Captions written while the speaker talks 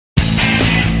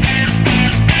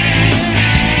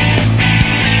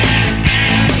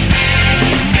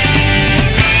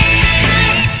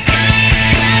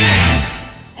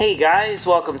guys,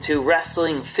 welcome to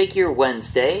Wrestling Figure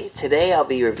Wednesday. Today I'll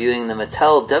be reviewing the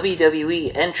Mattel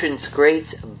WWE Entrance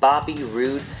Greats Bobby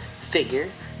Roode figure.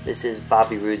 This is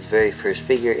Bobby Roode's very first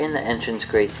figure in the Entrance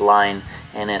Greats line,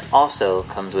 and it also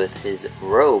comes with his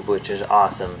robe, which is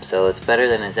awesome. So it's better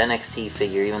than his NXT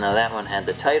figure, even though that one had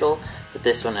the title, but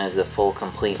this one has the full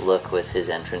complete look with his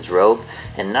entrance robe.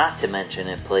 And not to mention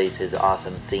it plays his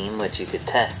awesome theme, which you could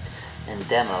test and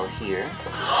demo here.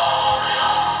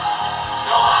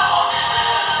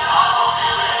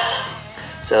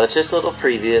 So it's just a little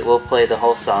preview. It will play the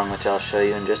whole song, which I'll show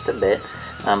you in just a bit.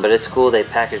 But it's cool. They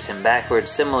packaged him backwards,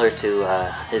 similar to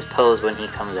his pose when he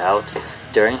comes out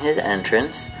during his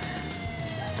entrance.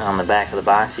 On the back of the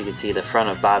box, you can see the front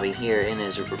of Bobby here in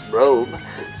his robe.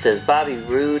 It says Bobby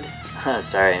Roode.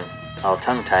 Sorry, all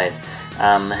tongue-tied.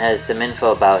 Has some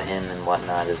info about him and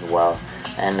whatnot as well.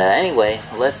 And anyway,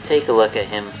 let's take a look at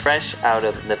him fresh out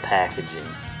of the packaging.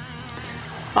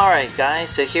 Alright guys,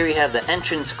 so here we have the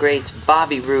Entrance Greats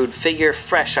Bobby Roode figure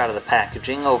fresh out of the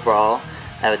packaging. Overall,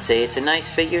 I would say it's a nice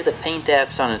figure. The paint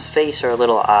apps on his face are a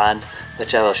little odd,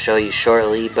 which I will show you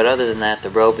shortly, but other than that, the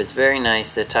robe is very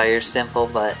nice. The attire's simple,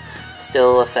 but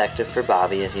still effective for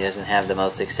Bobby, as he doesn't have the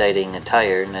most exciting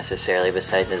attire necessarily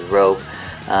besides his robe.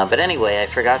 But anyway, I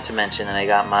forgot to mention that I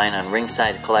got mine on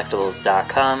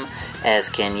ringsidecollectibles.com, as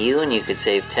can you, and you could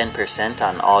save 10%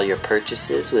 on all your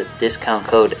purchases with discount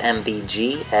code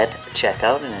MBG at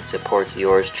checkout, and it supports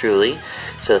yours truly.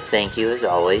 So thank you as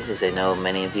always, as I know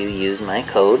many of you use my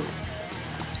code.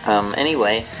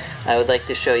 Anyway, I would like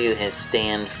to show you his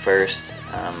stand first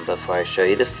before I show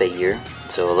you the figure,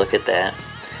 so we'll look at that.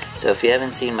 So if you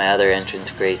haven't seen my other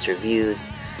Entrance Greats reviews,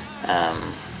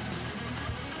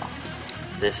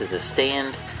 this is a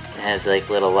stand. It has like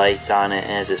little lights on it. It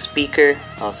has a speaker.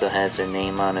 Also has their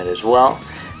name on it as well.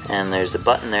 And there's a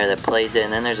button there that plays it.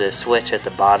 And then there's a switch at the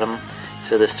bottom.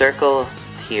 So the circle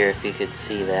here, if you could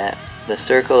see that, the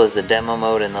circle is the demo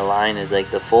mode and the line is like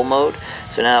the full mode.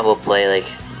 So now it will play like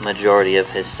majority of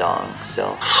his song.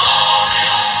 So.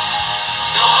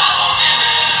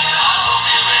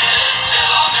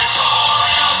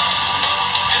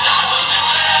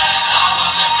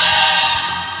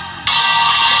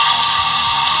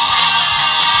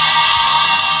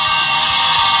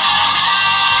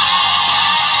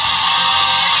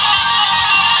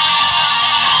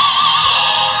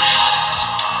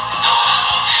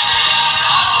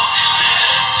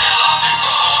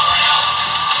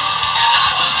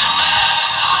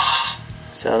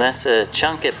 So that's a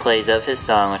chunk it plays of his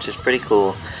song, which is pretty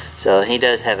cool. So he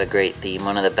does have a great theme,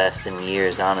 one of the best in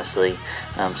years, honestly.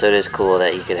 So it is cool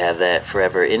that you could have that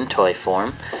forever in toy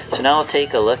form. So now we'll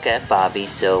take a look at Bobby.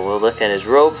 So we'll look at his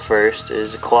robe first. It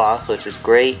is a cloth, which is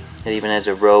great. It even has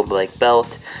a robe-like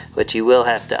belt, which you will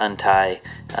have to untie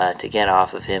to get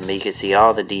off of him. But you can see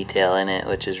all the detail in it,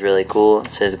 which is really cool.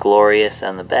 It says Glorious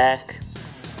on the back.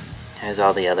 It has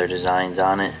all the other designs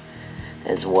on it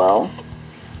as well.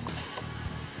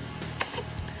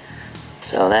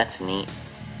 So that's neat.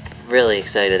 Really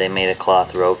excited they made a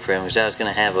cloth robe for him, because I was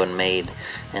going to have one made,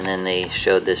 and then they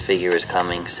showed this figure was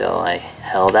coming, so I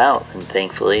held out, and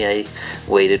thankfully I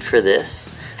waited for this.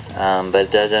 But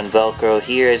it does Velcro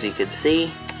here, as you can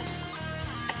see,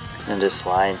 and just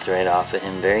slides right off of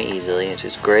him very easily, which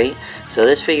is great. So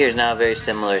this figure is now very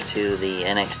similar to the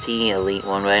NXT Elite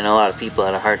one, but I know a lot of people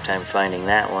had a hard time finding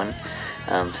that one.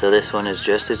 So this one is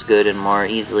just as good and more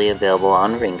easily available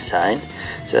on Ringside.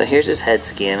 So here's his head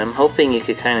scan. I'm hoping you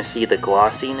could kind of see the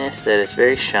glossiness, that it's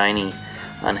very shiny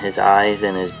on his eyes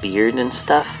and his beard and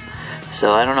stuff.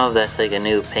 So I don't know if that's like a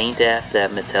new paint app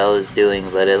that Mattel is doing,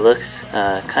 but it looks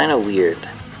kind of weird.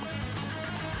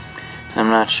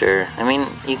 I'm not sure. I mean,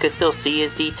 you could still see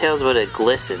his details, but it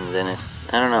glistens, and it's,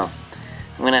 I don't know.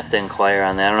 I'm going to have to inquire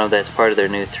on that. I don't know if that's part of their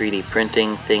new 3D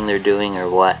printing thing they're doing or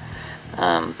what.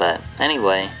 But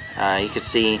anyway, you can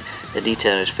see the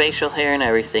detail in his facial hair and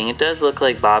everything. It does look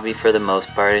like Bobby for the most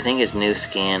part. I think his new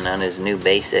scan on his new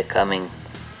basic coming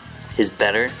is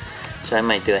better, so I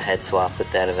might do a head swap with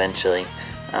that eventually.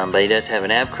 But he does have an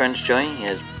ab crunch joint. He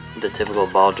has the typical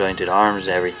ball jointed arms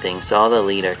and everything, so all the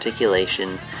lead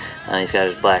articulation. He's got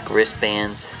his black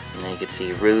wristbands, and then you can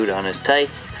see Roode on his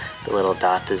tights, the little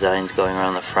dot designs going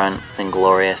around the front, and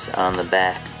Glorious on the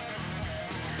back,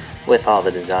 with all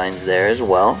the designs there as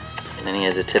well. And then he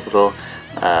has a typical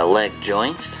leg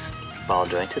joints, ball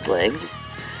jointed legs,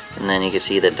 and then you can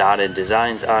see the dotted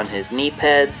designs on his knee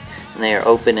pads, and they are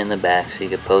open in the back, so you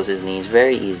can pose his knees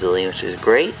very easily, which is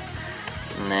great.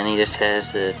 And then he just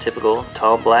has the typical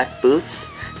tall black boots,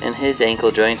 and his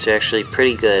ankle joints are actually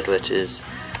pretty good, which is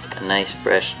a nice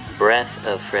fresh breath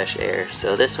of fresh air.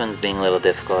 So this one's being a little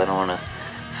difficult. I don't want to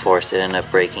force it, end up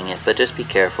breaking it. But just be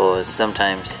careful, as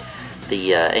sometimes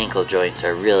the ankle joints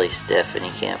are really stiff and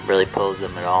you can't really pose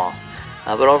them at all.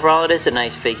 But overall, it is a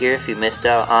nice figure. If you missed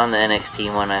out on the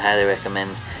NXT one, I highly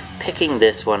recommend picking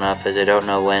this one up, as I don't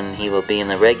know when he will be in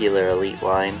the regular Elite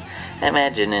line. I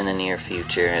imagine in the near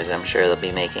future, as I'm sure they'll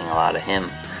be making a lot of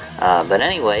him. But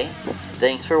anyway,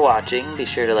 thanks for watching. Be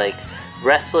sure to like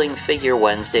Wrestling Figure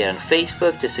Wednesday on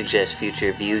Facebook to suggest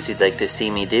future views you'd like to see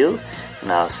me do,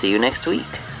 and I'll see you next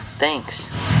week. Thanks.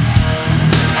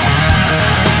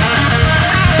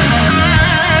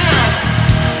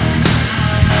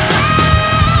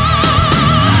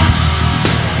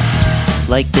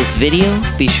 Like this video?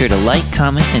 Be sure to like,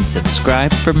 comment, and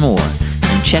subscribe for more.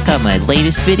 And check out my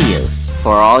latest videos.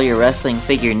 For all your wrestling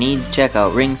figure needs, check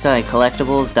out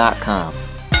ringsidecollectibles.com.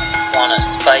 Want to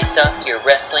spice up your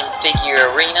wrestling figure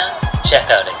arena? Check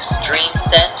out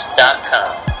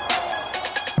extremesets.com.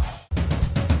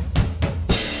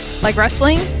 Like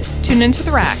wrestling? Tune into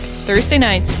The Rack, Thursday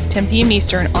nights, 10 p.m.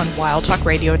 Eastern on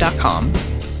wildtalkradio.com.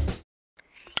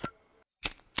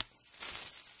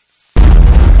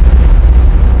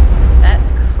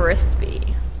 That's crispy.